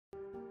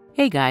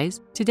Hey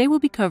guys, today we'll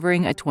be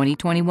covering a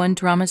 2021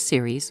 drama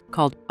series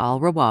called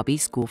Al-Rawabi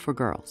School for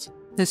Girls.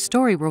 The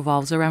story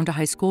revolves around a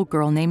high school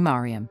girl named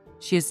Mariam.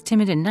 She is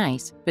timid and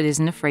nice, but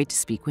isn't afraid to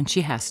speak when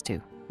she has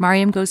to.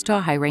 Mariam goes to a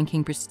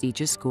high-ranking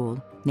prestigious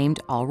school named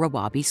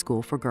Al-Rawabi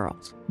School for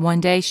Girls.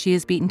 One day, she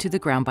is beaten to the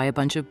ground by a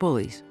bunch of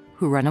bullies,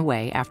 who run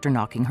away after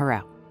knocking her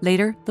out.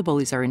 Later, the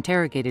bullies are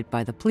interrogated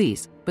by the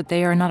police, but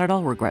they are not at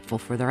all regretful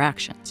for their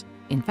actions.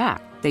 In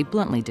fact, they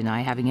bluntly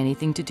deny having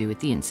anything to do with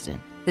the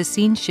incident. The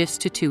scene shifts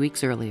to 2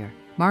 weeks earlier.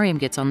 Mariam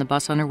gets on the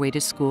bus on her way to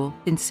school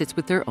and sits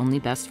with their only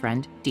best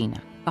friend, Dina.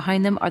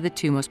 Behind them are the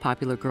two most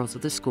popular girls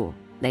of the school,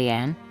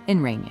 Leanne and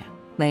Rania.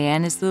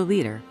 Leanne is the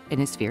leader and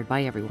is feared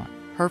by everyone.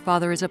 Her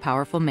father is a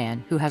powerful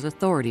man who has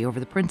authority over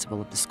the principal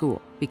of the school.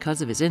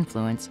 Because of his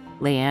influence,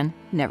 Leanne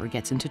never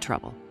gets into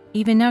trouble.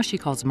 Even now she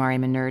calls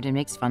Mariam a nerd and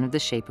makes fun of the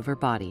shape of her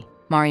body.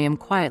 Mariam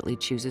quietly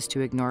chooses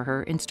to ignore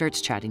her and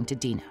starts chatting to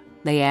Dina.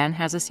 Leanne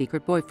has a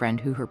secret boyfriend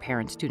who her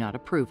parents do not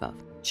approve of.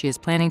 She is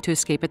planning to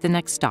escape at the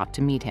next stop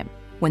to meet him.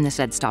 When the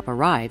said stop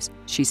arrives,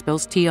 she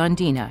spills tea on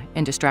Dina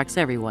and distracts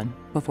everyone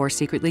before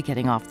secretly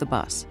getting off the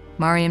bus.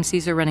 Mariam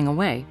sees her running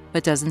away,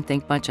 but doesn't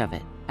think much of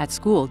it. At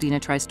school, Dina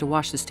tries to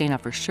wash the stain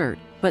off her shirt,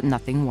 but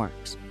nothing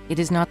works. It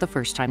is not the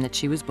first time that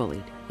she was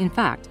bullied. In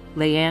fact,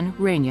 Leanne,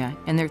 Rania,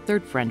 and their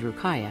third friend,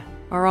 Ruqayya,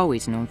 are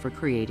always known for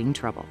creating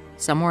trouble.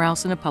 Somewhere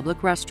else in a public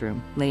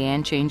restroom,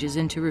 Leanne changes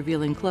into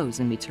revealing clothes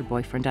and meets her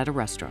boyfriend at a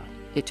restaurant.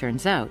 It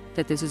turns out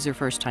that this is her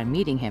first time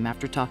meeting him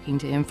after talking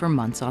to him for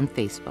months on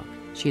Facebook.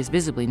 She is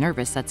visibly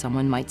nervous that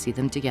someone might see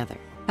them together.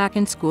 Back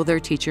in school, their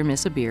teacher,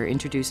 Miss Abir,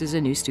 introduces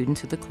a new student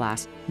to the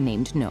class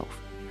named Nof.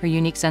 Her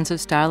unique sense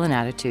of style and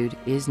attitude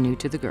is new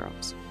to the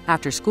girls.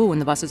 After school, when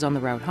the bus is on the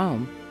route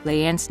home,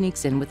 Leanne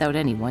sneaks in without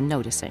anyone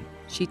noticing.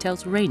 She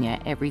tells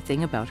Rania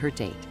everything about her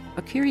date.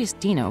 A curious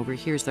Dina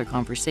overhears their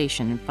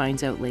conversation and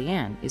finds out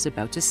Leanne is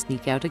about to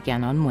sneak out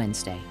again on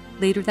Wednesday.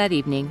 Later that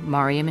evening,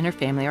 Mariam and her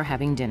family are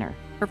having dinner.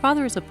 Her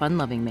father is a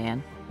fun-loving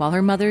man, while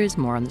her mother is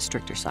more on the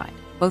stricter side.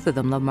 Both of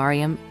them love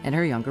Mariam and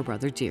her younger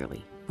brother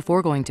dearly.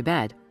 Before going to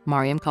bed,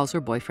 Mariam calls her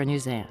boyfriend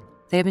Yuzan.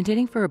 They have been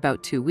dating for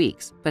about 2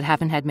 weeks, but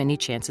haven't had many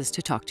chances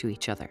to talk to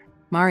each other.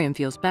 Mariam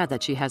feels bad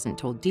that she hasn't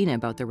told Dina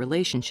about their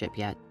relationship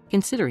yet,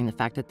 considering the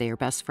fact that they are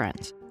best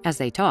friends. As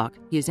they talk,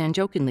 Yuzan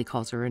jokingly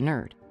calls her a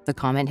nerd. The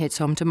comment hits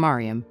home to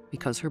Mariam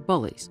because her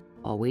bullies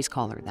always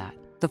call her that.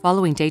 The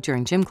following day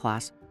during gym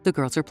class, the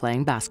girls are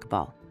playing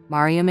basketball.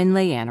 Mariam and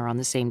Leanne are on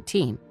the same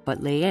team, but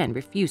Leanne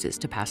refuses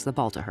to pass the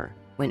ball to her.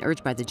 When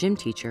urged by the gym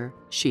teacher,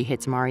 she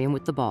hits Mariam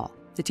with the ball.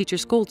 The teacher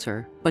scolds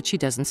her, but she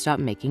doesn't stop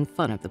making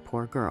fun of the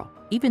poor girl.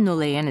 Even though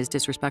Leanne is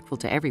disrespectful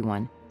to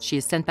everyone, she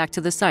is sent back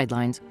to the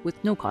sidelines with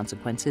no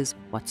consequences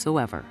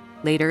whatsoever.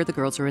 Later, the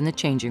girls are in the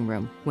changing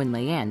room when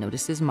Leanne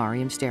notices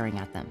Mariam staring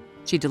at them.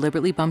 She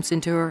deliberately bumps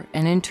into her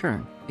and, in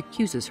turn,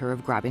 accuses her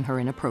of grabbing her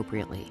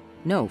inappropriately.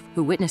 Nof,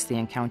 who witnessed the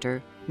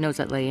encounter, knows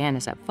that Leanne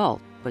is at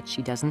fault, but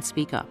she doesn't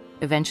speak up.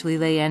 Eventually,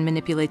 Leanne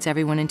manipulates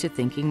everyone into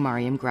thinking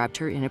Mariam grabbed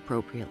her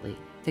inappropriately.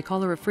 They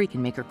call her a freak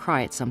and make her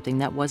cry at something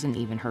that wasn't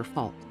even her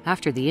fault.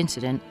 After the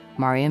incident,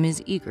 Mariam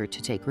is eager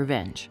to take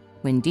revenge.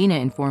 When Dina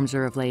informs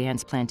her of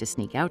Leanne's plan to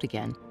sneak out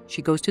again,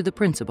 she goes to the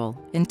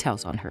principal and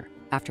tells on her.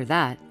 After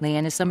that,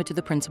 Leanne is summoned to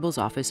the principal's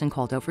office and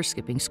called out for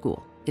skipping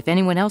school. If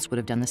anyone else would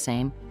have done the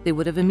same, they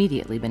would have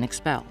immediately been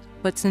expelled.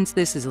 But since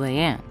this is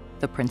Leanne,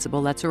 the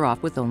principal lets her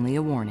off with only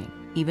a warning.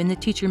 Even the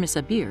teacher, Miss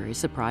Abir, is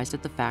surprised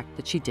at the fact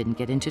that she didn't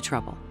get into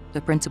trouble.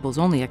 The principal's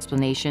only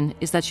explanation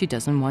is that she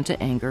doesn't want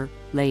to anger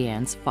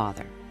Leanne's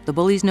father. The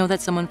bullies know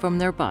that someone from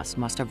their bus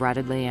must have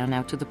ratted Leanne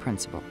out to the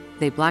principal.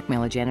 They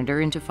blackmail a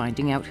janitor into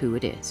finding out who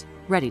it is,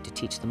 ready to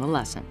teach them a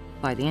lesson.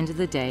 By the end of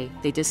the day,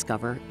 they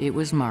discover it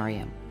was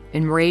Mariam.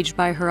 Enraged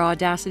by her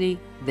audacity,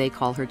 they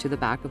call her to the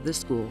back of the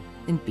school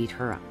and beat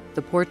her up.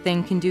 The poor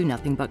thing can do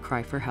nothing but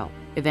cry for help.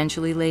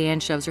 Eventually,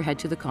 Leanne shoves her head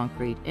to the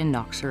concrete and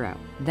knocks her out.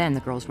 Then the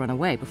girls run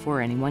away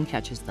before anyone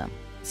catches them.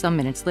 Some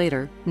minutes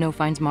later, No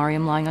finds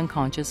Mariam lying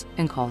unconscious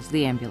and calls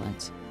the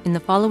ambulance. In the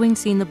following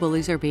scene, the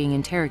bullies are being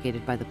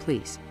interrogated by the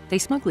police. They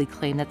smugly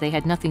claim that they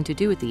had nothing to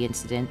do with the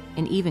incident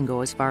and even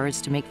go as far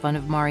as to make fun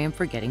of Mariam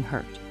for getting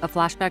hurt. A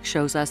flashback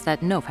shows us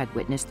that Nof had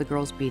witnessed the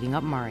girls beating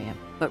up Mariam,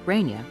 but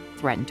Rania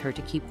threatened her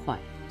to keep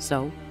quiet.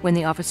 So, when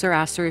the officer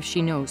asks her if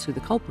she knows who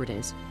the culprit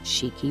is,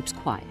 she keeps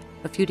quiet.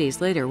 A few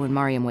days later, when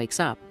Mariam wakes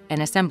up,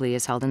 an assembly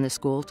is held in the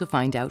school to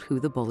find out who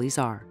the bullies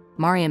are.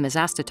 Mariam is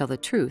asked to tell the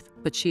truth,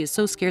 but she is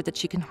so scared that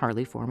she can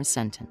hardly form a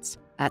sentence.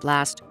 At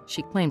last,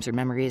 she claims her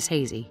memory is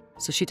hazy,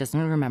 so she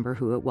doesn't remember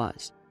who it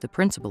was. The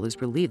principal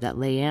is relieved that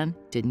Leanne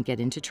didn't get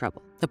into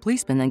trouble. The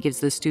policeman then gives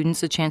the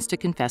students a chance to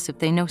confess if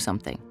they know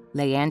something.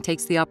 Leanne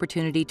takes the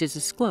opportunity to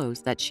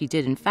disclose that she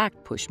did in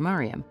fact push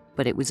Mariam,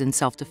 but it was in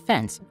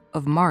self-defense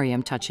of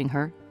Mariam touching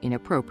her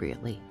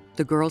inappropriately.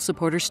 The girls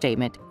support her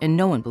statement, and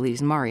no one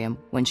believes Mariam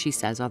when she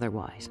says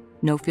otherwise.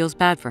 No feels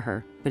bad for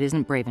her, but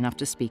isn't brave enough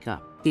to speak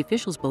up. The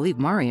officials believe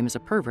Mariam is a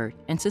pervert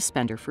and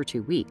suspend her for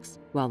 2 weeks,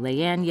 while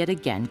Leanne yet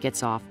again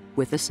gets off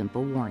with a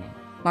simple warning.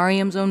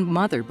 Mariam's own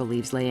mother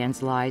believes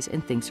Leanne's lies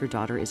and thinks her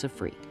daughter is a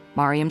freak.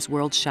 Mariam's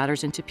world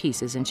shatters into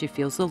pieces and she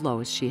feels the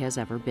lowest she has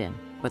ever been.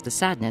 but the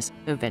sadness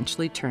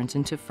eventually turns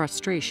into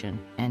frustration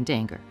and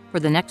anger. For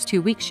the next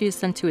 2 weeks, she is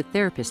sent to a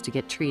therapist to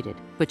get treated,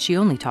 but she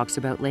only talks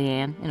about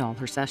Leanne in all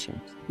her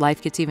sessions.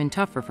 Life gets even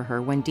tougher for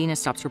her when Dina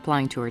stops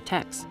replying to her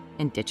texts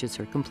and ditches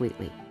her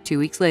completely. 2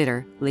 weeks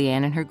later,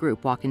 Leanne and her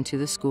group walk into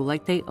the school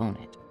like they own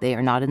it. They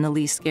are not in the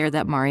least scared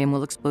that Mariam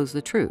will expose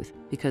the truth,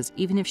 because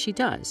even if she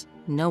does,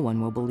 no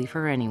one will believe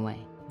her anyway.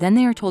 Then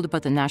they are told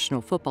about the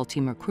national football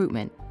team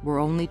recruitment, where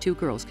only 2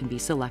 girls can be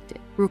selected.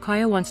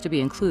 Ruqaiya wants to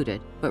be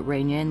included, but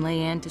Raina and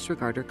Leanne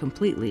disregard her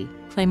completely,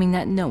 claiming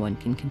that no one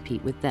can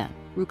compete with them.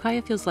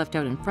 Ruqaiya feels left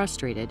out and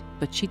frustrated,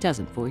 but she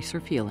doesn't voice her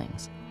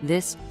feelings.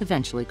 This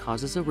eventually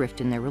causes a rift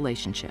in their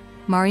relationship.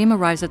 Mariam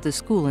arrives at the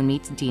school and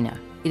meets Dina.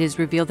 It is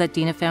revealed that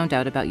Dina found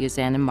out about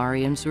Yazan and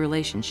Mariam's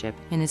relationship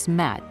and is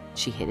mad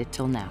she hid it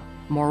till now.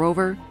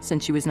 Moreover,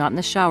 since she was not in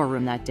the shower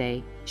room that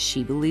day,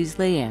 she believes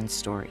Leanne's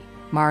story.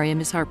 Mariam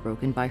is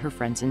heartbroken by her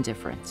friend's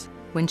indifference.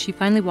 When she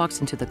finally walks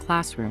into the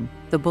classroom,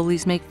 the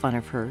bullies make fun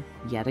of her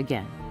yet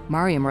again.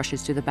 Mariam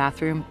rushes to the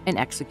bathroom and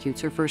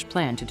executes her first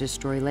plan to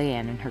destroy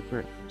Leanne and her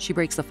group. She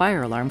breaks the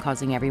fire alarm,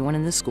 causing everyone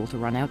in the school to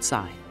run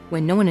outside.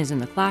 When no one is in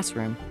the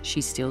classroom,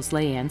 she steals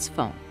Leanne's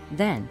phone.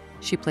 Then,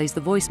 she plays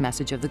the voice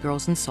message of the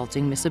girls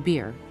insulting Miss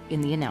Abir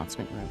in the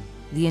announcement room.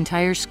 The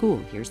entire school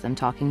hears them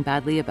talking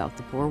badly about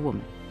the poor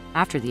woman.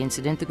 After the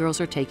incident, the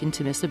girls are taken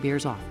to Miss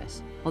Abir's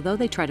office. Although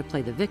they try to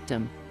play the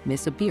victim,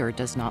 Miss Abir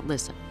does not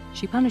listen.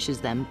 She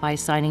punishes them by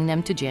assigning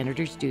them to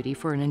janitor's duty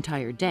for an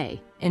entire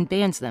day and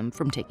bans them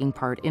from taking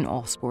part in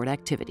all sport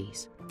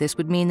activities. This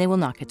would mean they will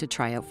not get to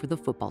try out for the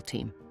football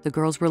team. The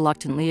girls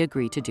reluctantly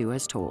agree to do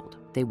as told.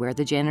 They wear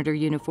the janitor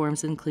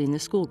uniforms and clean the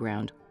school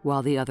ground,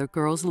 while the other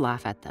girls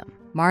laugh at them.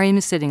 Mariam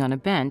is sitting on a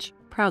bench,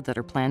 proud that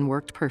her plan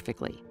worked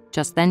perfectly.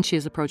 Just then she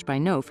is approached by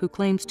Nof, who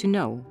claims to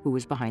know who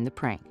was behind the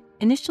prank.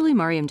 Initially,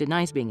 Mariam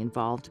denies being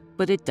involved,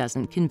 but it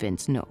doesn't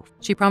convince Nof.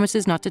 She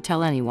promises not to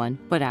tell anyone,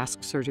 but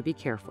asks her to be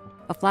careful.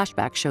 A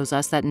flashback shows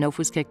us that Nof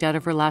was kicked out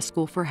of her last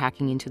school for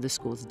hacking into the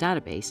school's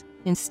database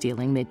and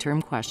stealing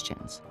midterm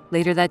questions.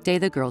 Later that day,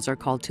 the girls are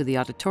called to the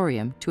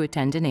auditorium to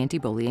attend an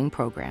anti-bullying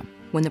program.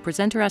 When the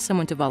presenter asks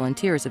someone to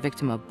volunteer as a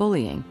victim of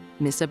bullying,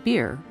 Miss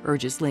Abir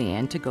urges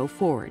Leanne to go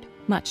forward,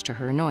 much to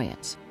her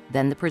annoyance.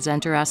 Then the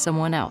presenter asks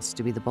someone else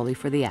to be the bully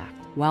for the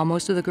act. While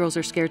most of the girls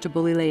are scared to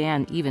bully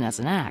Leanne even as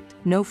an act,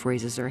 Nof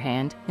raises her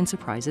hand and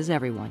surprises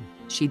everyone.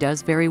 She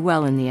does very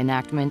well in the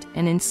enactment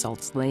and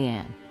insults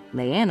Leanne.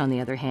 Leanne, on the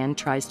other hand,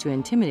 tries to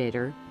intimidate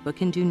her, but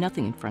can do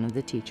nothing in front of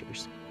the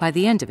teachers. By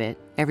the end of it,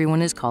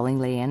 everyone is calling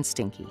Leanne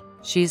stinky.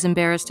 She is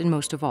embarrassed and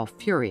most of all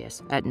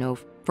furious at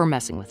Nof for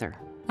messing with her.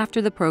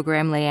 After the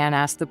program, Leanne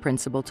asks the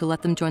principal to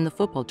let them join the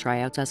football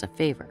tryouts as a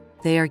favor.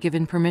 They are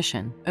given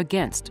permission,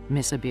 against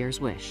Miss Abir's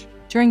wish.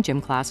 During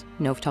gym class,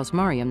 Nof tells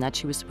Mariam that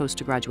she was supposed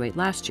to graduate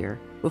last year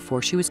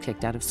before she was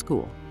kicked out of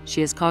school.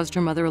 She has caused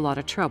her mother a lot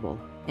of trouble,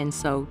 and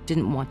so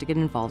didn't want to get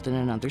involved in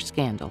another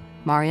scandal.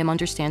 Mariam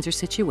understands her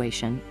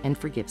situation and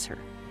forgives her.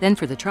 Then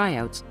for the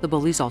tryouts, the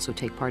bullies also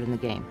take part in the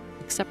game,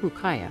 except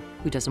Ruqaiya,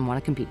 who doesn't want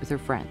to compete with her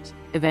friends.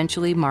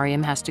 Eventually,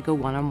 Mariam has to go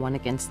one-on-one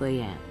against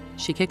Leanne.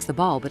 She kicks the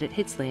ball, but it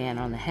hits Leanne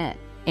on the head.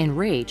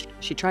 Enraged,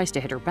 she tries to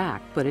hit her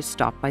back, but is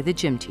stopped by the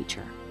gym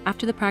teacher.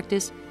 After the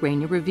practice,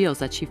 Raina reveals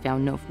that she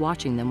found Nof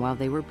watching them while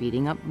they were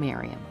beating up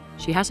Mariam.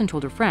 She hasn't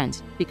told her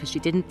friends because she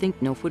didn't think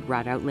Nof would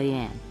rat out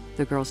Leanne.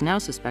 The girls now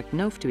suspect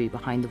Nof to be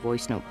behind the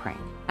voice note prank.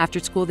 After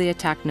school, they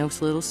attack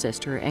Nof's little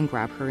sister and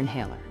grab her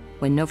inhaler.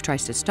 When Nof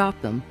tries to stop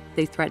them,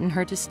 they threaten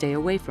her to stay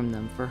away from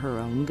them for her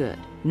own good.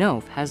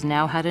 Nof has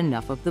now had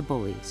enough of the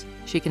bullies.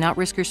 She cannot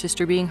risk her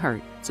sister being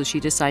hurt, so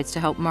she decides to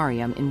help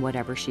Mariam in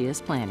whatever she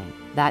is planning.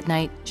 That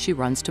night, she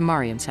runs to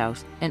Mariam's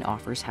house and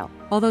offers help.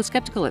 Although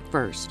skeptical at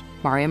first,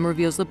 Mariam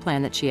reveals the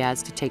plan that she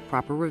has to take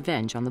proper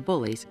revenge on the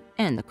bullies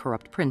and the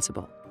corrupt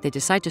principal. They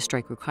decide to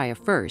strike Ruqaiya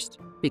first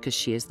because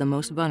she is the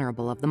most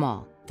vulnerable of them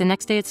all. The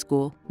next day at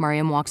school,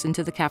 Mariam walks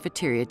into the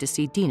cafeteria to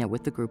see Dina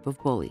with the group of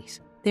bullies.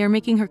 They are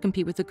making her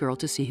compete with the girl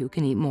to see who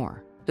can eat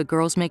more. The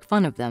girls make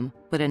fun of them,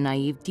 but a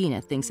naive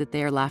Dina thinks that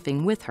they are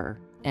laughing with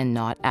her and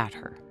not at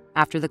her.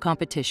 After the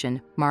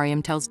competition,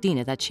 Mariam tells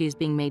Dina that she is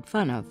being made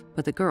fun of,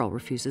 but the girl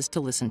refuses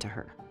to listen to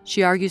her.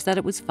 She argues that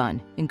it was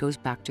fun and goes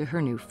back to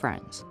her new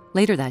friends.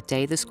 Later that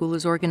day, the school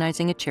is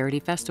organizing a charity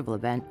festival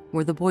event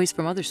where the boys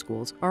from other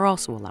schools are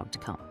also allowed to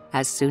come.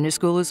 As soon as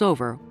school is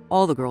over,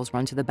 all the girls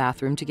run to the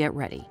bathroom to get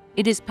ready.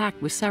 It is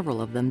packed with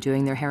several of them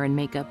doing their hair and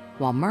makeup,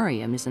 while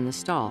Mariam is in the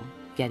stall,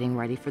 getting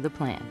ready for the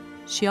plan.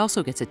 She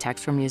also gets a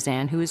text from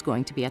Yazan, who is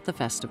going to be at the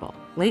festival.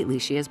 Lately,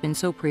 she has been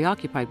so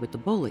preoccupied with the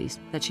bullies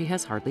that she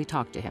has hardly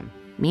talked to him.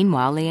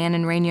 Meanwhile, Leanne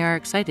and Raina are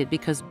excited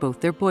because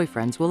both their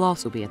boyfriends will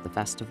also be at the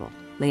festival.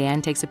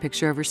 Leanne takes a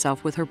picture of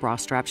herself with her bra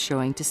straps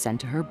showing to send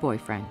to her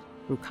boyfriend.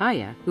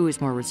 Ruqaiya, who is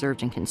more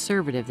reserved and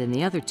conservative than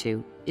the other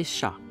two, is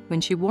shocked.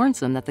 When she warns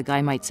them that the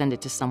guy might send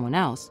it to someone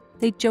else,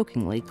 they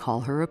jokingly call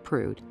her a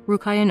prude.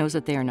 Ruqaiya knows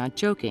that they are not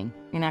joking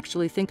and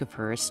actually think of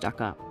her as stuck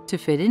up. To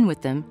fit in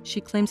with them, she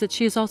claims that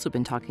she has also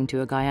been talking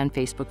to a guy on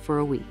Facebook for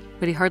a week,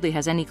 but he hardly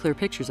has any clear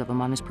pictures of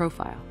him on his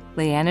profile.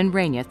 Leanne and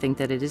Raina think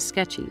that it is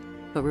sketchy,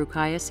 but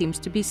Ruqaiya seems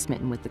to be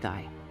smitten with the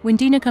guy. When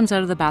Dina comes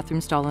out of the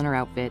bathroom stall in her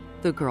outfit,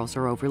 the girls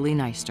are overly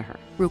nice to her.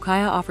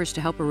 Ruqaiya offers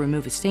to help her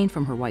remove a stain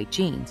from her white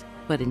jeans,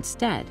 but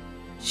instead,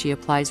 she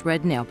applies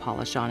red nail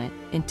polish on it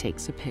and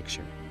takes a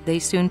picture. They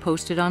soon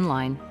post it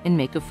online and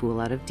make a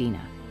fool out of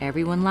Dina.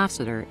 Everyone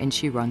laughs at her and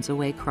she runs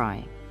away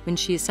crying. When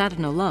she is sad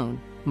and alone,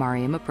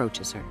 Mariam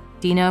approaches her.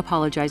 Dina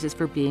apologizes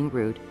for being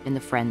rude and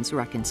the friends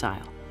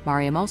reconcile.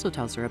 Mariam also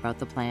tells her about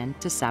the plan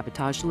to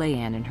sabotage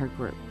Leanne and her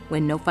group.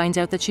 When No finds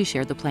out that she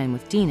shared the plan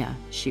with Dina,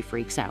 she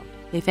freaks out.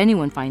 If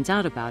anyone finds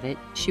out about it,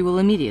 she will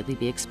immediately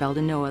be expelled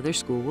and no other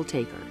school will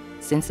take her.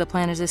 Since the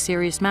plan is a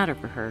serious matter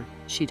for her,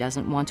 she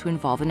doesn't want to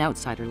involve an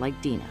outsider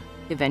like Dina.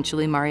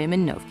 Eventually, Mariam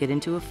and Nof get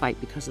into a fight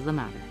because of the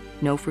matter.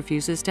 Nof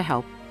refuses to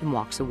help and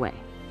walks away.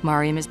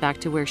 Mariam is back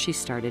to where she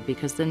started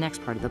because the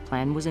next part of the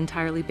plan was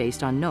entirely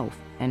based on Nof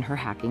and her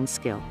hacking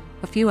skill.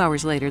 A few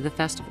hours later, the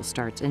festival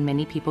starts and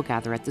many people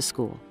gather at the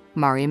school.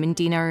 Mariam and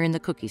Dina are in the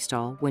cookie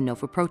stall when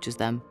Nof approaches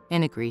them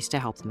and agrees to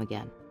help them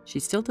again. She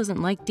still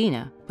doesn't like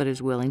Dina, but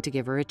is willing to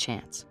give her a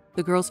chance.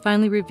 The girls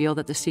finally reveal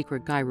that the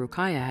secret guy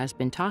Ruqaiya has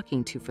been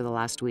talking to for the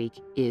last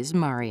week is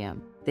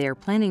Mariam. They are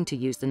planning to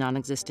use the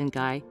non-existent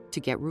guy to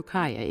get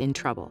Ruqaiya in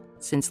trouble.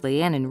 Since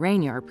Leanne and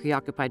Raina are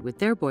preoccupied with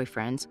their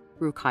boyfriends,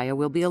 Ruqaiya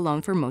will be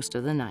alone for most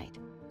of the night,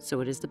 so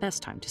it is the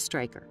best time to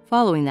strike her.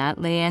 Following that,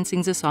 Leanne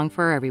sings a song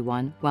for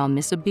everyone, while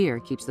Miss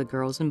Abir keeps the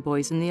girls and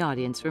boys in the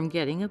audience from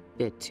getting a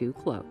bit too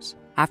close.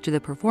 After the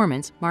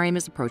performance, Mariam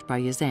is approached by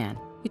Yazan.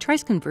 He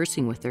tries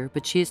conversing with her,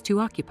 but she is too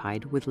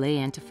occupied with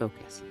Leanne to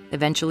focus.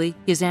 Eventually,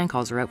 Yazan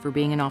calls her out for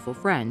being an awful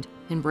friend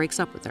and breaks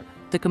up with her.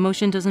 The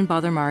commotion doesn't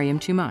bother Mariam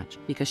too much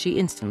because she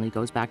instantly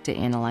goes back to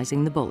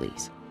analyzing the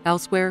bullies.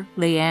 Elsewhere,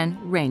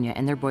 Leanne, Raina,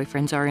 and their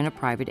boyfriends are in a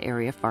private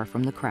area far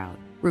from the crowd.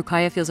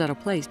 Ruqaiya feels out of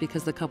place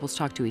because the couples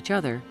talk to each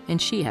other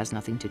and she has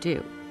nothing to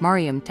do.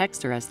 Mariam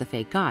texts her as the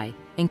fake guy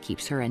and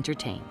keeps her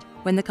entertained.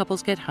 When the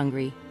couples get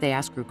hungry, they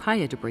ask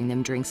Ruqaiya to bring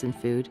them drinks and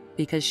food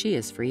because she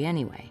is free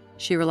anyway.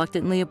 She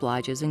reluctantly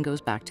obliges and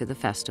goes back to the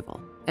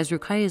festival. As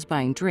Ruqaiya is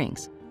buying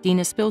drinks,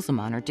 Dina spills them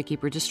on her to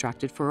keep her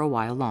distracted for a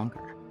while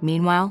longer.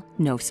 Meanwhile,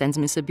 Nof sends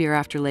Miss Abir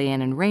after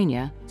Leanne and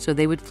Raina so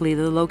they would flee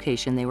the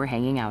location they were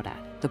hanging out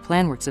at. The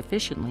plan works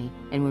efficiently,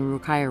 and when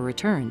Ruqaiya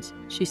returns,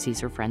 she sees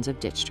her friends have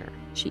ditched her.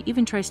 She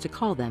even tries to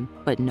call them,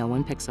 but no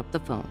one picks up the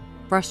phone.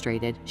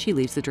 Frustrated, she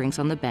leaves the drinks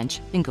on the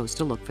bench and goes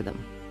to look for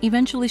them.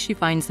 Eventually, she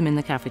finds them in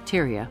the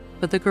cafeteria,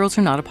 but the girls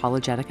are not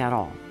apologetic at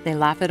all. They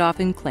laugh it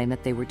off and claim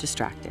that they were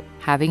distracted.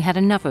 Having had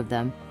enough of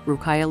them,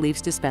 Ruqaiya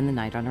leaves to spend the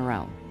night on her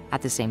own.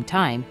 At the same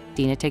time,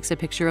 Dina takes a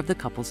picture of the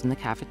couples in the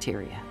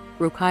cafeteria.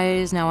 Ruqaiya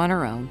is now on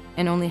her own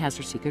and only has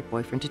her secret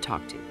boyfriend to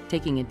talk to.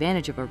 Taking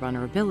advantage of her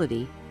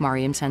vulnerability,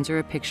 Mariam sends her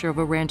a picture of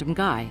a random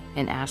guy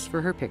and asks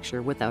for her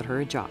picture without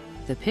her a job.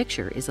 The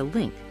picture is a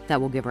link that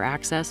will give her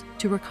access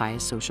to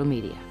Ruqaiya's social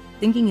media.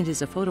 Thinking it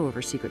is a photo of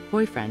her secret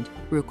boyfriend,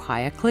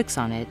 Ruqaiya clicks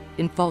on it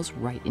and falls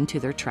right into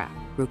their trap.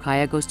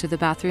 Ruqaiya goes to the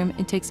bathroom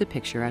and takes a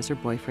picture as her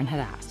boyfriend had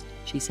asked.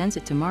 She sends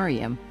it to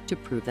Mariam to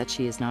prove that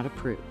she is not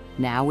approved.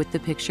 Now, with the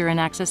picture and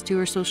access to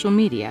her social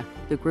media,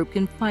 the group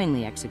can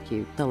finally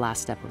execute the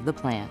last step of the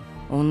plan.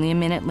 Only a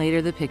minute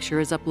later, the picture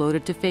is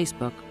uploaded to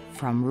Facebook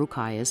from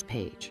Ruqaiya's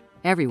page.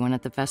 Everyone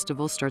at the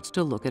festival starts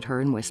to look at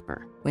her and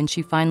whisper. When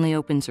she finally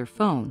opens her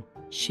phone,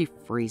 she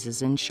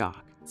freezes in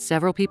shock.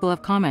 Several people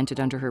have commented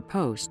under her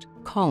post,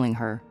 calling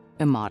her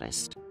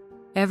immodest.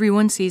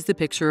 Everyone sees the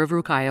picture of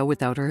Ruqaiya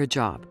without her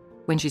hijab.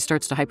 When she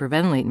starts to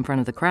hyperventilate in front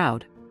of the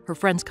crowd, her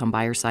friends come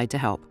by her side to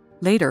help.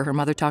 Later, her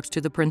mother talks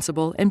to the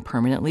principal and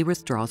permanently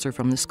withdraws her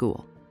from the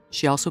school.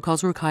 She also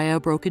calls Ruqaiya a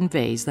broken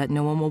vase that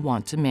no one will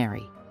want to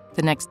marry.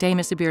 The next day,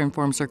 Miss Abir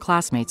informs her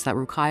classmates that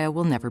Ruqaiya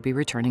will never be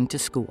returning to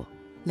school.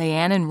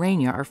 Leanne and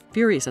Raina are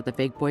furious at the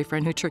fake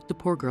boyfriend who tricked the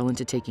poor girl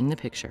into taking the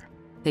picture.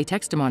 They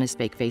text him on his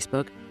fake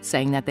Facebook,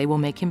 saying that they will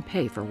make him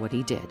pay for what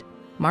he did.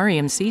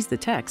 Mariam sees the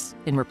text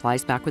and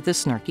replies back with a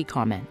snarky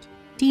comment.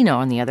 Dina,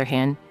 on the other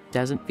hand,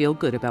 doesn't feel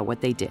good about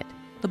what they did.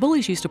 The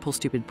bullies used to pull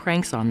stupid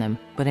pranks on them,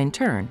 but in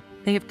turn,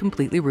 they have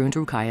completely ruined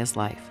Ruqaiya's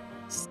life.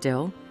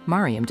 Still,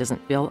 Mariam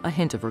doesn't feel a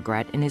hint of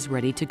regret and is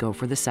ready to go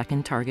for the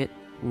second target,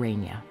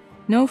 Raina.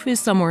 Nof is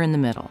somewhere in the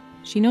middle.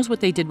 She knows what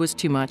they did was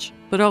too much,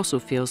 but also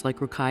feels like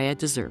Ruqaiya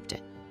deserved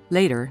it.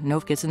 Later,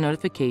 Nof gets a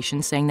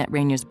notification saying that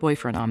Raina's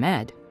boyfriend,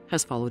 Ahmed,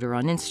 has followed her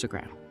on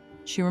Instagram.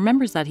 She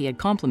remembers that he had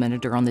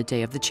complimented her on the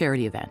day of the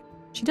charity event.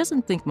 She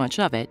doesn't think much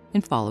of it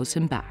and follows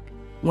him back.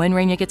 When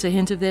Raina gets a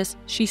hint of this,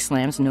 she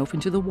slams Nof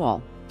into the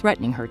wall,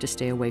 threatening her to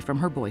stay away from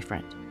her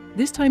boyfriend.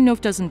 This time,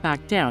 Nof doesn't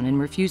back down and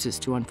refuses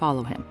to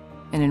unfollow him.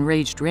 An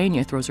enraged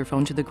Raina throws her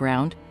phone to the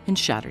ground and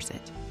shatters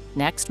it.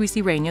 Next, we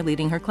see Raina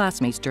leading her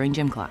classmates during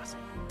gym class.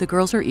 The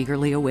girls are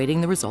eagerly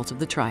awaiting the results of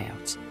the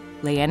tryouts.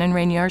 Leanne and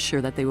Raina are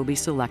sure that they will be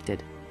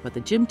selected, but the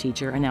gym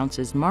teacher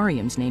announces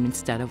Mariam's name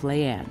instead of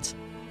Leanne's.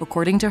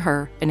 According to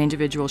her, an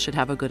individual should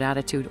have a good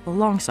attitude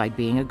alongside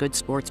being a good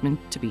sportsman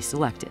to be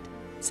selected.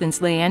 Since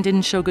Leanne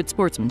didn't show good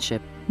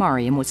sportsmanship,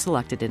 Mariam was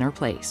selected in her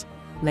place.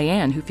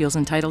 Leanne, who feels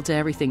entitled to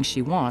everything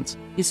she wants,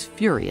 is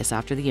furious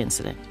after the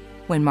incident.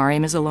 When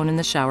Mariam is alone in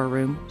the shower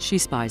room, she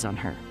spies on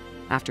her.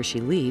 After she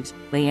leaves,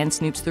 Leanne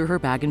snoops through her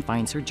bag and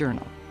finds her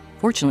journal.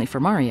 Fortunately for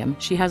Mariam,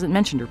 she hasn't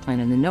mentioned her plan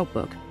in the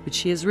notebook, but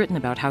she has written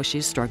about how she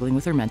is struggling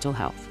with her mental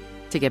health.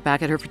 To get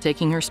back at her for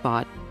taking her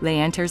spot,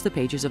 Leanne tears the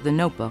pages of the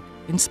notebook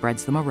and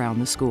spreads them around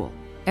the school.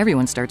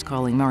 Everyone starts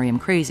calling Mariam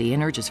crazy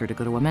and urges her to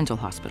go to a mental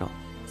hospital.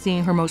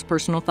 Seeing her most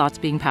personal thoughts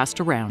being passed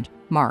around,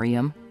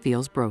 Mariam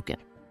feels broken.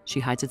 She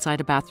hides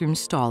inside a bathroom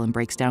stall and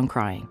breaks down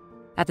crying.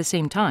 At the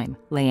same time,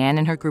 Leanne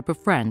and her group of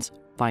friends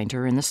find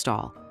her in the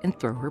stall and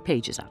throw her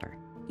pages at her.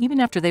 Even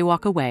after they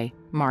walk away,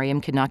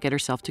 Mariam cannot get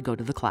herself to go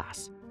to the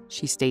class.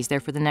 She stays there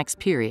for the next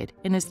period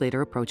and is later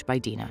approached by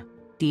Dina.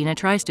 Dina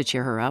tries to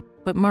cheer her up,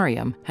 but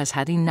Mariam has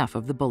had enough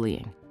of the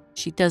bullying.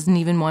 She doesn't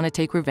even want to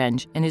take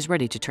revenge and is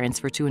ready to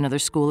transfer to another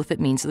school if it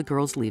means the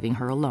girls leaving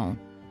her alone.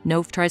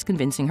 Nof tries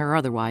convincing her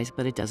otherwise,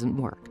 but it doesn't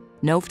work.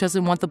 Nof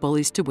doesn't want the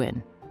bullies to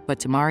win, but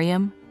to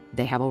Mariam,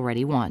 they have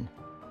already won.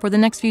 For the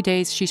next few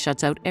days, she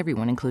shuts out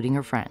everyone, including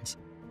her friends.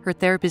 Her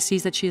therapist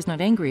sees that she is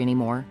not angry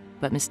anymore,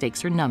 but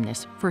mistakes her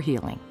numbness for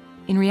healing.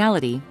 In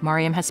reality,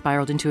 Mariam has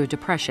spiraled into a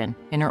depression,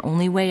 and her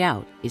only way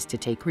out is to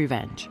take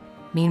revenge.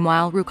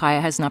 Meanwhile,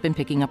 Ruqaiya has not been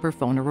picking up her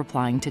phone or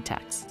replying to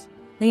texts.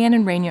 Leanne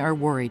and Raina are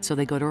worried, so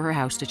they go to her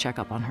house to check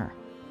up on her.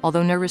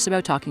 Although nervous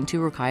about talking to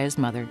Ruqaiya's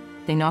mother,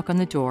 they knock on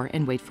the door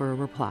and wait for a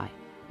reply.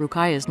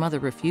 Ruqaiya's mother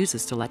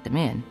refuses to let them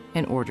in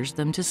and orders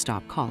them to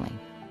stop calling.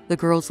 The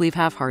girls leave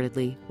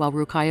half-heartedly while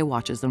Ruqaiya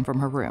watches them from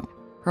her room.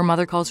 Her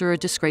mother calls her a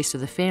disgrace to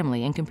the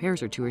family and compares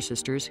her to her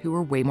sisters, who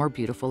are way more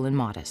beautiful and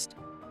modest.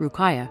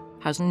 Ruqaiya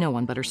has no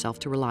one but herself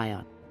to rely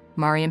on.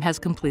 Mariam has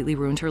completely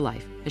ruined her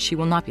life, as she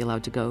will not be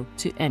allowed to go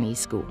to any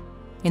school.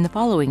 In the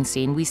following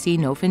scene, we see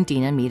Nof and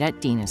Dina meet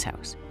at Dina's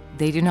house.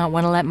 They do not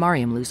want to let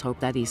Mariam lose hope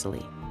that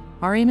easily.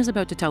 Mariam is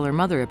about to tell her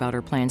mother about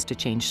her plans to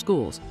change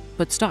schools,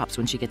 but stops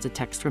when she gets a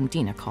text from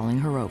Dina calling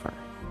her over.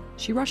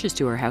 She rushes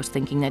to her house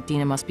thinking that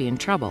Dina must be in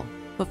trouble,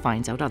 but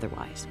finds out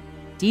otherwise.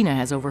 Dina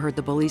has overheard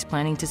the bullies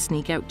planning to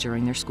sneak out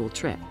during their school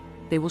trip.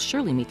 They will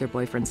surely meet their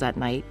boyfriends that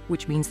night,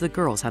 which means the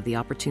girls have the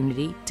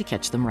opportunity to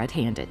catch them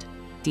red-handed.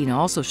 Dina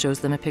also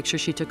shows them a picture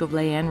she took of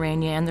Leanne,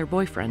 Raina, and their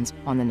boyfriends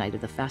on the night of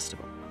the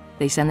festival.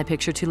 They send the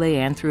picture to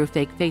Leanne through a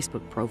fake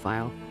Facebook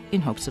profile in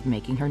hopes of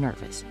making her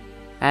nervous.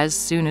 As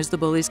soon as the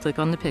bullies click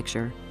on the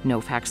picture,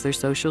 Nof hacks their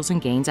socials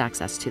and gains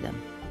access to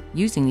them.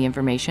 Using the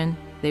information,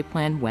 they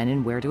plan when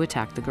and where to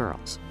attack the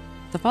girls.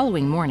 The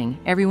following morning,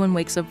 everyone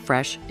wakes up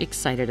fresh,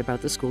 excited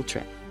about the school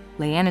trip.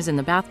 Leanne is in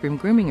the bathroom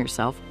grooming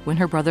herself when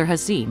her brother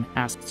Hazim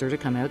asks her to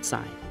come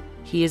outside.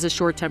 He is a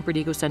short-tempered,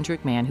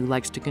 egocentric man who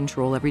likes to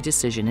control every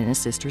decision in his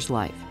sister's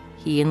life.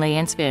 He and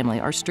Leanne's family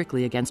are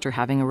strictly against her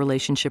having a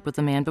relationship with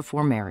a man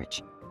before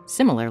marriage.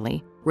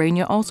 Similarly,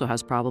 Raina also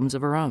has problems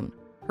of her own.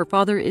 Her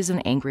father is an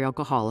angry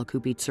alcoholic who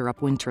beats her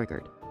up when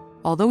triggered.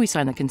 Although he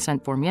signed the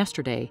consent form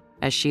yesterday,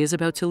 as she is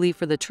about to leave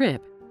for the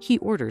trip, he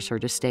orders her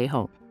to stay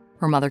home.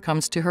 Her mother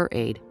comes to her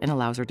aid and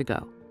allows her to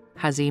go.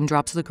 Hazim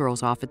drops the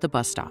girls off at the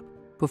bus stop.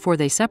 Before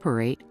they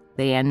separate,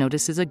 Leanne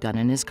notices a gun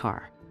in his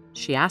car.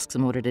 She asks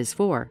him what it is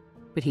for,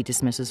 but he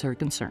dismisses her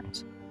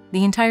concerns.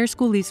 The entire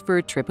school leaves for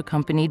a trip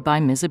accompanied by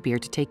Ms. Abir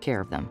to take care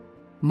of them.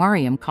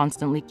 Mariam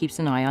constantly keeps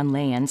an eye on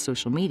Leanne's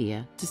social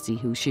media to see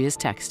who she is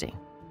texting.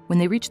 When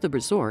they reach the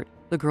resort,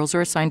 the girls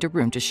are assigned a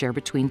room to share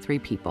between 3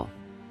 people.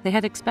 They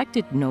had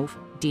expected Nof,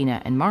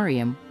 Dina, and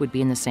Mariam would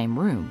be in the same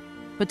room,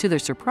 but to their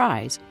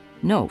surprise,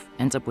 Nof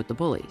ends up with the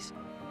bullies.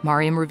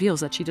 Mariam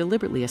reveals that she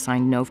deliberately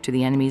assigned Nof to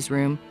the enemy's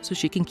room so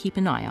she can keep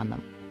an eye on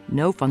them.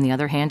 Nof, on the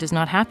other hand, is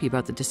not happy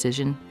about the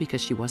decision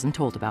because she wasn't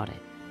told about it.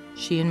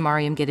 She and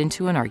Mariam get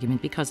into an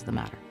argument because of the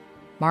matter.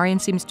 Mariam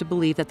seems to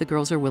believe that the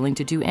girls are willing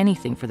to do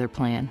anything for their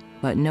plan,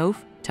 but Nof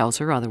tells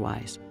her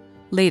otherwise.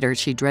 Later,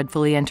 she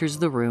dreadfully enters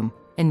the room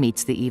and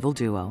meets the evil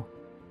duo.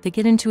 They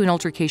get into an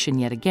altercation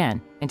yet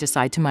again and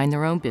decide to mind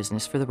their own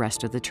business for the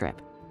rest of the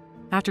trip.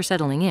 After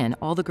settling in,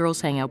 all the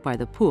girls hang out by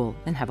the pool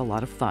and have a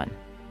lot of fun.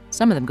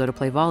 Some of them go to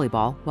play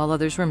volleyball while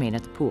others remain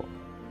at the pool.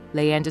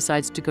 Leanne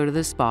decides to go to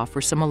the spa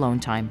for some alone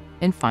time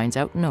and finds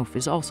out Nof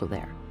is also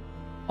there.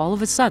 All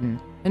of a sudden,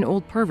 an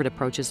old pervert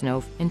approaches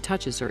Nof and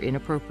touches her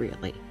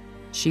inappropriately.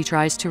 She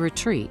tries to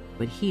retreat,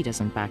 but he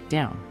doesn't back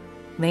down.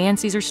 Leanne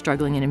sees her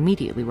struggling and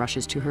immediately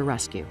rushes to her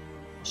rescue.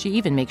 She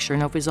even makes sure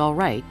Nof is all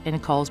right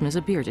and calls Ms.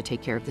 Abir to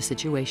take care of the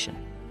situation.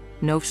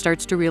 Nof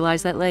starts to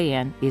realize that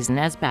Leanne isn't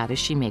as bad as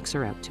she makes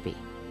her out to be.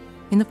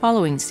 In the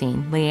following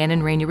scene, Leanne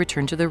and Raina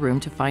return to their room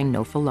to find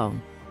Nof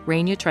alone.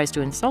 Raina tries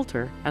to insult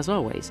her, as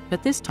always,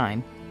 but this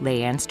time,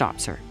 Leanne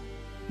stops her.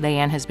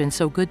 Leanne has been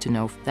so good to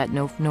Nof that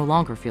Nof no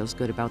longer feels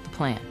good about the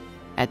plan.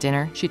 At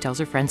dinner, she tells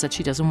her friends that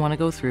she doesn't want to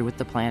go through with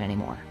the plan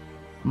anymore.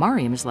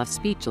 Mariam is left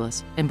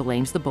speechless and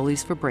blames the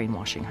bullies for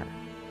brainwashing her.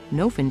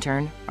 Nof, in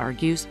turn,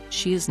 argues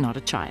she is not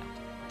a child.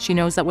 She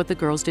knows that what the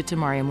girls did to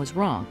Mariam was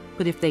wrong,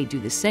 but if they do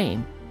the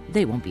same,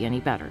 they won't be any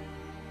better.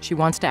 She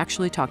wants to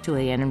actually talk to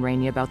Leanne and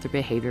Raina about their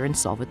behavior and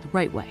solve it the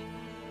right way.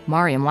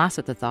 Mariam laughs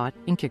at the thought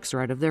and kicks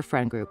her out of their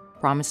friend group,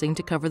 promising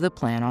to cover the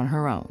plan on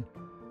her own.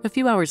 A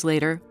few hours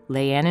later,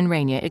 Leanne and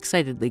Raina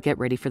excitedly get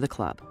ready for the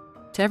club.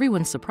 To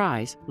everyone's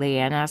surprise,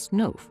 Leanne asks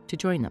Nof to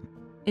join them.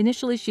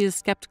 Initially, she is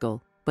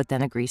skeptical, but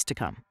then agrees to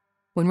come.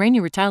 When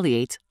Raina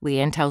retaliates,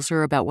 Leanne tells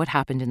her about what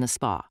happened in the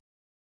spa.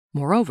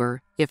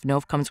 Moreover, if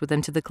Nov comes with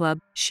them to the club,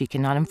 she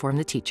cannot inform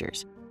the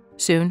teachers.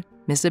 Soon,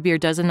 Miss Abir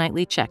does a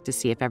nightly check to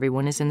see if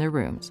everyone is in their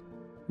rooms.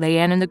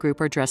 Leanne and the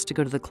group are dressed to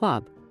go to the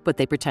club, but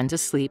they pretend to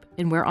sleep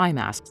and wear eye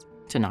masks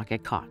to not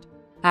get caught.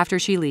 After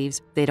she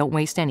leaves, they don't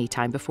waste any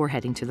time before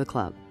heading to the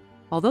club.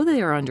 Although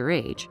they are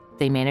underage,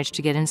 they manage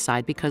to get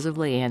inside because of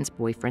Leanne's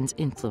boyfriend's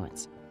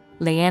influence.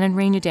 Leanne and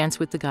Raina dance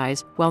with the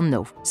guys while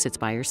Nov sits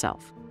by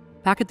herself.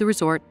 Back at the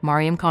resort,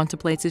 Mariam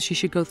contemplates if she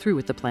should go through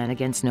with the plan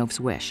against Nov's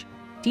wish.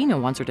 Dina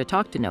wants her to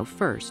talk to Nov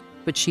first,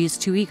 but she is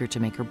too eager to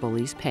make her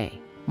bullies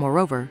pay.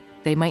 Moreover,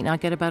 they might not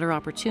get a better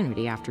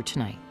opportunity after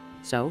tonight.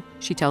 So,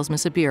 she tells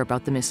Miss Abir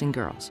about the missing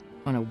girls,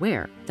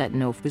 unaware that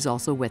Nov is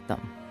also with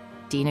them.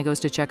 Dina goes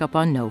to check up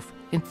on Nov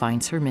and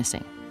finds her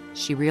missing.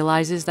 She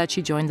realizes that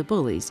she joined the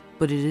bullies,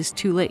 but it is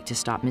too late to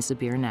stop Miss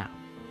Abir now.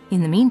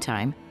 In the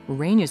meantime,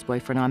 Raina's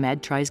boyfriend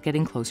Ahmed tries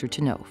getting closer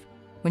to Nov.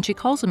 When she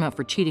calls him out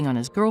for cheating on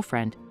his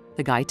girlfriend,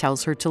 the guy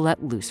tells her to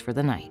let loose for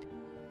the night.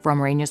 From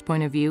Raina's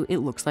point of view, it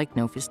looks like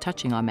Nov is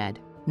touching Ahmed,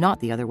 not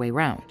the other way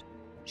round.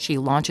 She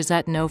launches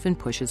at Nov and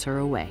pushes her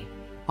away.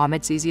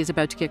 Ahmed sees he is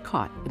about to get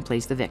caught and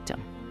plays the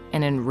victim.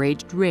 An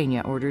enraged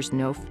Raina orders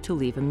Nov to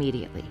leave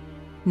immediately.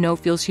 Nov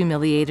feels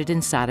humiliated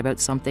and sad about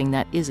something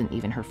that isn't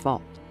even her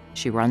fault.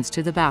 She runs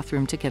to the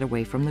bathroom to get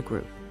away from the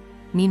group.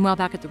 Meanwhile,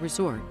 back at the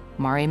resort,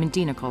 Mariam and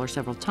Dina call her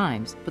several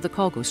times, but the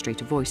call goes straight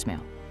to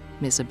voicemail.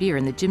 Miss Abir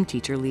and the gym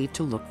teacher leave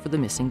to look for the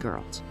missing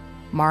girls.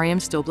 Mariam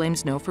still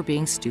blames Nov for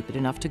being stupid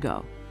enough to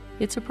go.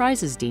 It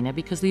surprises Dina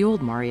because the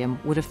old Mariam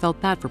would have felt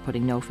bad for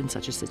putting Nov in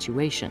such a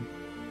situation.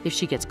 If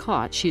she gets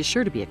caught, she is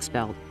sure to be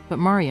expelled, but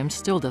Mariam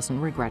still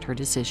doesn't regret her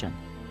decision.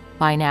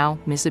 By now,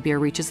 Miss Abir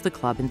reaches the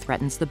club and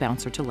threatens the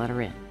bouncer to let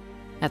her in.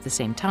 At the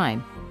same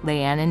time,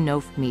 Leanne and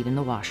Nov meet in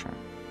the washroom.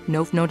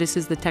 Nov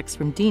notices the text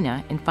from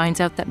Dina and finds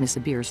out that Miss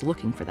Abir is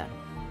looking for them.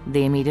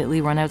 They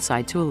immediately run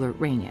outside to alert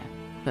Raina,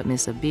 but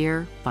Miss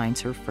Abir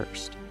finds her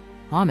first.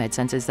 Ahmed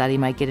senses that he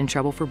might get in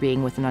trouble for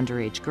being with an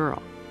underage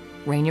girl.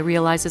 Raina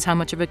realizes how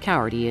much of a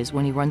coward he is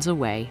when he runs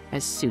away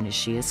as soon as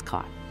she is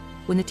caught.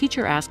 When the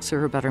teacher asks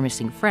her about her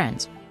missing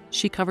friends,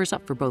 she covers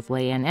up for both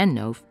Leanne and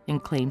Nov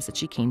and claims that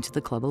she came to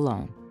the club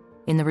alone.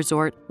 In the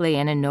resort,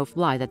 Leanne and Nov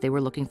lie that they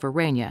were looking for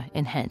Raina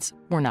and hence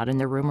were not in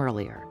their room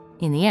earlier.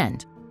 In the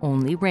end,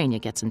 only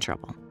Raina gets in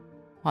trouble.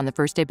 On the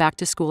first day back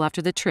to school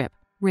after the trip,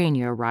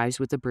 Raina arrives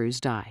with a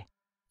bruised eye.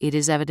 It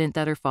is evident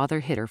that her father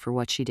hit her for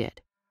what she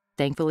did.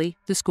 Thankfully,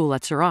 the school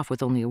lets her off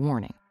with only a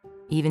warning.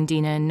 Even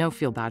Dina and Nov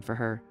feel bad for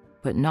her,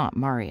 but not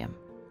Mariam.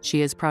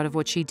 She is proud of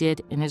what she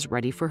did and is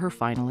ready for her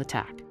final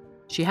attack.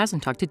 She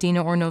hasn't talked to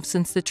Dina or Nov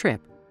since the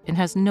trip and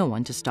has no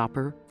one to stop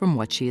her from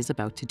what she is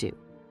about to do.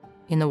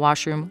 In the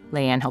washroom,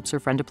 Leanne helps her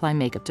friend apply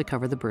makeup to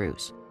cover the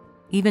bruise.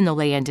 Even though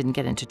Leanne didn't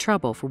get into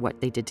trouble for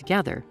what they did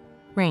together,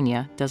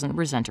 Raina doesn't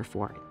resent her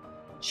for it.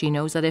 She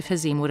knows that if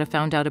Hazim would have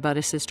found out about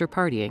his sister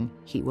partying,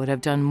 he would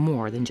have done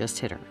more than just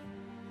hit her.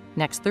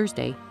 Next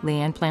Thursday,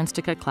 Leanne plans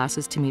to cut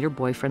classes to meet her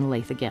boyfriend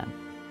Laith again.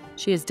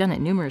 She has done it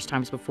numerous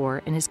times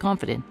before and is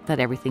confident that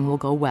everything will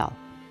go well.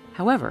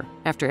 However,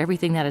 after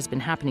everything that has been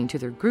happening to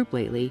their group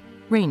lately,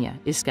 Raina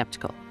is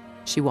skeptical.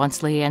 She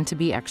wants Leanne to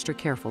be extra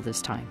careful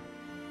this time.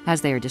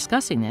 As they are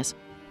discussing this,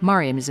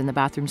 Mariam is in the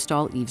bathroom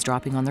stall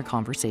eavesdropping on their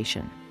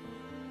conversation.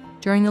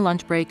 During the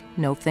lunch break,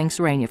 Nov thanks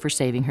Raina for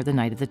saving her the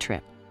night of the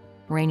trip.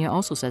 Raina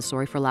also says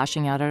sorry for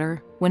lashing out at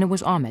her when it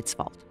was Ahmed's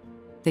fault.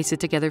 They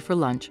sit together for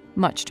lunch,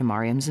 much to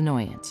Mariam's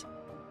annoyance.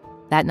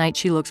 That night,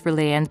 she looks for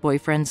Leanne's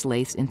boyfriend's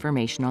Laith's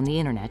information on the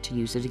internet to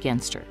use it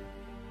against her.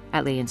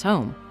 At Leanne's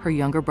home, her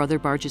younger brother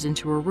barges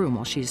into her room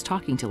while she is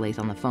talking to Laith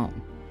on the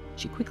phone.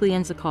 She quickly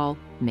ends the call,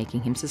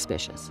 making him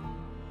suspicious.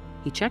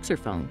 He checks her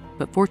phone,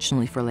 but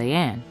fortunately for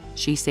Leanne,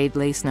 she saved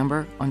Laith's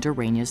number under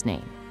Raina's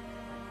name.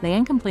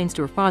 Leanne complains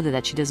to her father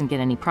that she doesn't get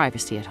any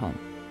privacy at home,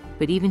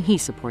 but even he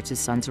supports his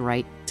son's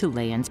right to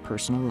Leanne's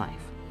personal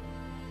life.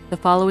 The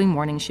following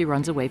morning, she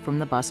runs away from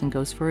the bus and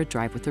goes for a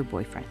drive with her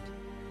boyfriend.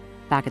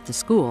 Back at the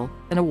school,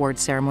 an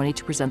awards ceremony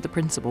to present the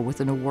principal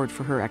with an award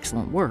for her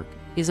excellent work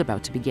is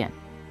about to begin.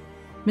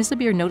 Miss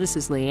Abir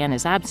notices Leanne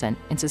is absent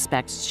and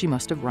suspects she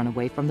must have run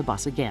away from the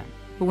bus again.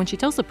 But when she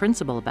tells the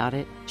principal about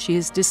it, she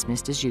is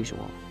dismissed as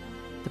usual.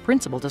 The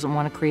principal doesn't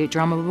want to create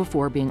drama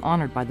before being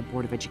honored by the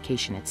Board of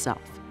Education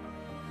itself.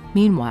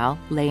 Meanwhile,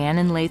 Leanne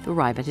and Laith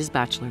arrive at his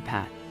bachelor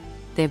pad.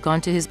 They have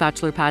gone to his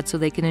bachelor pad so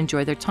they can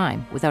enjoy their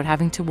time without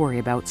having to worry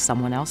about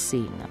someone else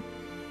seeing them.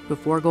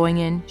 Before going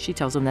in, she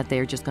tells them that they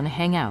are just going to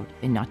hang out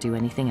and not do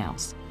anything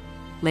else.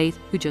 Laith,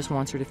 who just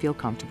wants her to feel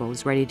comfortable,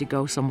 is ready to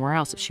go somewhere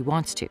else if she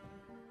wants to.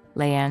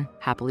 Leanne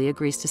happily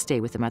agrees to stay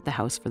with them at the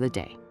house for the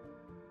day.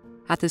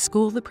 At the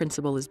school, the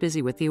principal is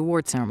busy with the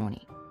award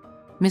ceremony.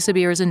 Miss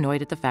Abir is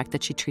annoyed at the fact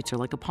that she treats her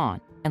like a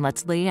pawn and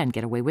lets Leanne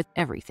get away with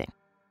everything.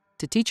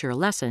 To teach her a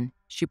lesson,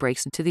 she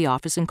breaks into the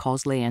office and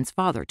calls Leanne's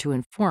father to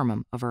inform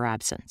him of her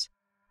absence.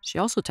 She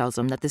also tells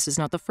him that this is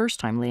not the first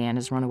time Leanne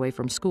has run away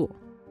from school.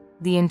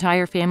 The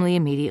entire family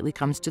immediately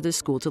comes to the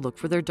school to look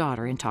for their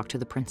daughter and talk to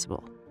the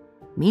principal.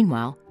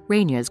 Meanwhile,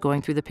 Raina is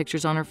going through the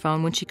pictures on her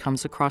phone when she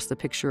comes across the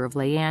picture of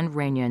Leanne,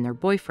 Raina, and their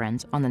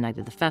boyfriends on the night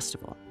of the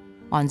festival.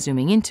 On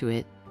zooming into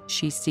it,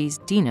 she sees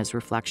Dina's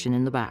reflection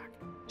in the back.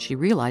 She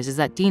realizes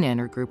that Dina and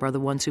her group are the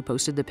ones who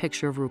posted the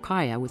picture of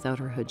Ruqaiya without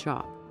her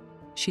hijab.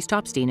 She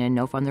stops Dina and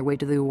Nof on their way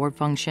to the award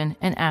function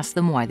and asks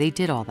them why they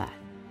did all that.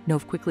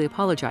 Nof quickly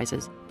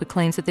apologizes, but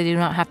claims that they do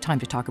not have time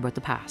to talk about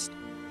the past.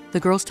 The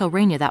girls tell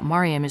Rania that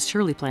Mariam is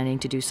surely planning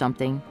to do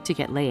something to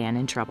get Leanne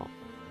in trouble.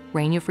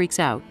 Rania freaks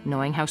out,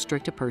 knowing how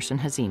strict a person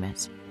Hazim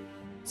is.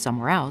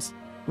 Somewhere else,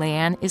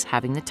 Leanne is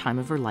having the time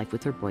of her life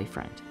with her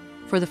boyfriend.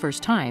 For the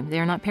first time, they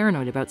are not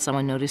paranoid about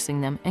someone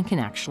noticing them and can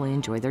actually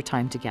enjoy their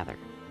time together.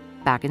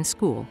 Back in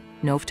school,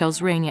 Nof tells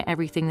Rania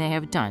everything they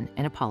have done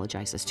and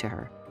apologizes to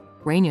her.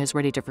 Rania is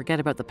ready to forget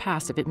about the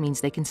past if it means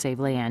they can save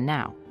Leanne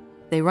now.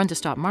 They run to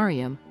stop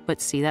Mariam,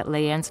 but see that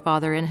Leanne's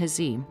father and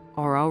Hazim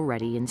are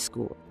already in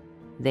school.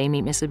 They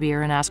meet Miss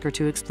Abir and ask her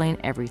to explain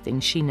everything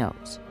she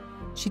knows.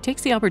 She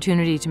takes the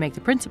opportunity to make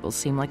the principal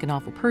seem like an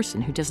awful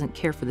person who doesn't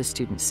care for the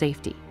student's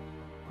safety.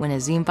 When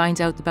Hazim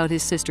finds out about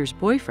his sister's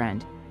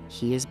boyfriend,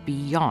 he is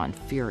beyond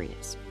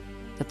furious.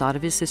 The thought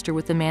of his sister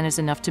with the man is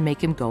enough to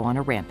make him go on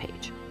a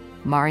rampage.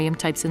 Mariam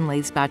types in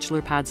Laith's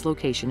bachelor pad's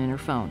location in her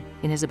phone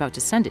and is about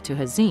to send it to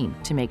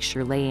Hazim to make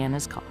sure Leanne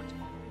is caught.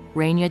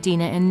 Rania,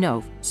 Dina, and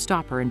Nof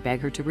stop her and beg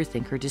her to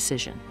rethink her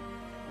decision.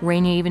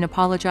 Rania even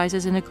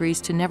apologizes and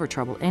agrees to never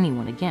trouble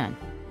anyone again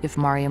if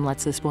Mariam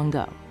lets this one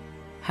go.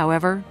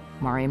 However,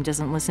 Mariam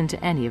doesn't listen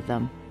to any of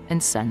them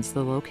and sends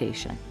the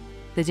location.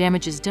 The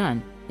damage is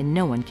done, and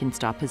no one can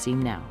stop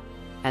Hazim now.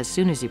 As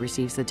soon as he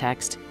receives the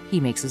text, he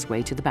makes his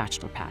way to the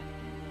bachelor pad.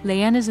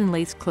 Leanne is in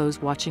Laith's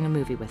clothes watching a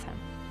movie with him.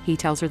 He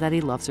tells her that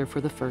he loves her for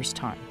the first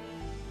time.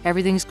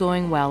 Everything's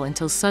going well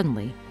until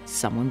suddenly,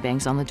 someone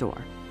bangs on the door.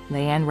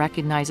 Leanne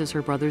recognizes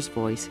her brother's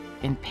voice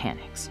and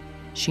panics.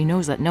 She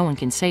knows that no one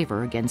can save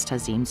her against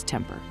Hazim's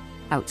temper.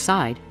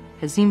 Outside,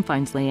 Hazim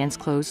finds Leanne's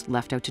clothes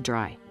left out to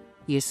dry.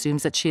 He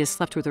assumes that she has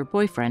slept with her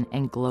boyfriend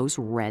and glows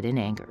red in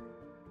anger.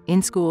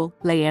 In school,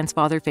 Leanne's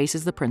father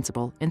faces the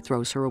principal and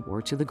throws her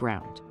award to the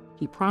ground.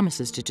 He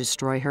promises to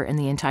destroy her and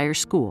the entire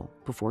school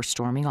before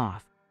storming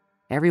off.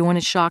 Everyone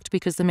is shocked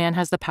because the man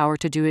has the power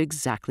to do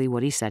exactly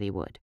what he said he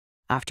would.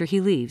 After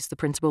he leaves, the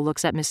principal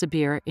looks at Miss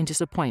Abir in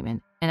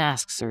disappointment and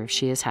asks her if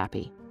she is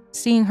happy.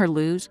 Seeing her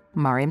lose,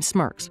 Mariam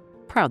smirks,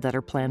 proud that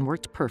her plan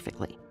worked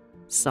perfectly.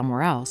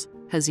 Somewhere else,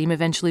 Hazim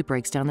eventually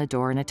breaks down the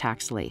door and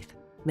attacks Laith.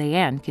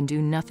 Leanne can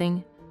do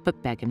nothing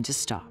but beg him to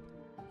stop.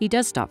 He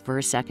does stop for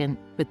a second,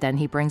 but then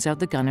he brings out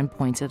the gun and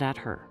points it at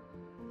her.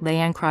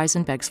 Leanne cries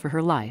and begs for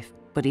her life,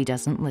 but he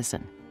doesn't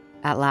listen.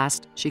 At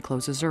last, she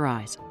closes her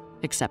eyes,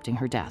 accepting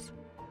her death.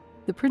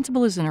 The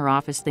principal is in her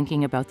office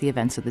thinking about the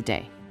events of the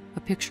day. A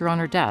picture on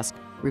her desk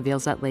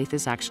reveals that Laith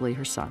is actually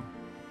her son.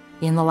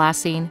 In the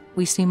last scene,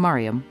 we see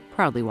Mariam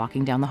proudly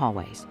walking down the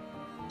hallways.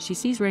 She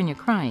sees Rania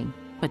crying,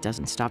 but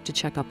doesn't stop to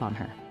check up on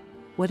her.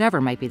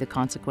 Whatever might be the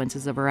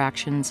consequences of her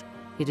actions,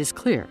 it is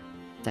clear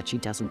that she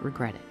doesn't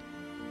regret it.